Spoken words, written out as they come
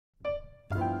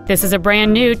This is a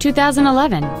brand new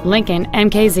 2011 Lincoln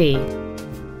MKZ.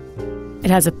 It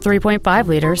has a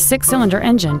 3.5-liter six-cylinder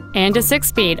engine and a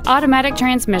 6-speed automatic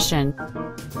transmission.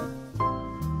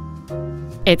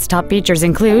 Its top features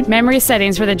include memory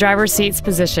settings for the driver's seat's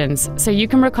positions, so you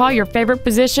can recall your favorite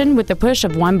position with the push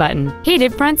of one button,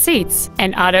 heated front seats,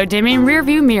 an auto-dimming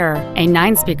rearview mirror, a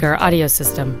 9-speaker audio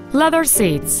system, leather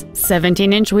seats,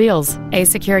 17-inch wheels, a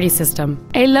security system,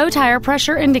 a low-tire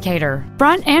pressure indicator,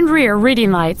 front and rear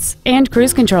reading lights, and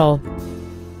cruise control.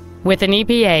 With an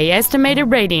EPA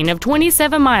estimated rating of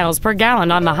 27 miles per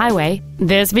gallon on the highway,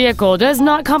 this vehicle does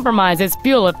not compromise its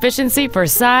fuel efficiency for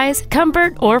size,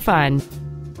 comfort, or fun.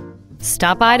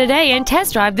 Stop by today and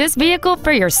test drive this vehicle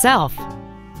for yourself.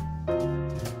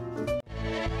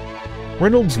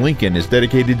 Reynolds Lincoln is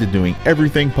dedicated to doing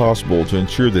everything possible to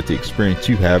ensure that the experience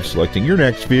you have selecting your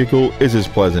next vehicle is as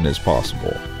pleasant as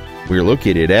possible. We are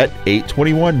located at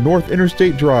 821 North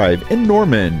Interstate Drive in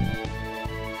Norman.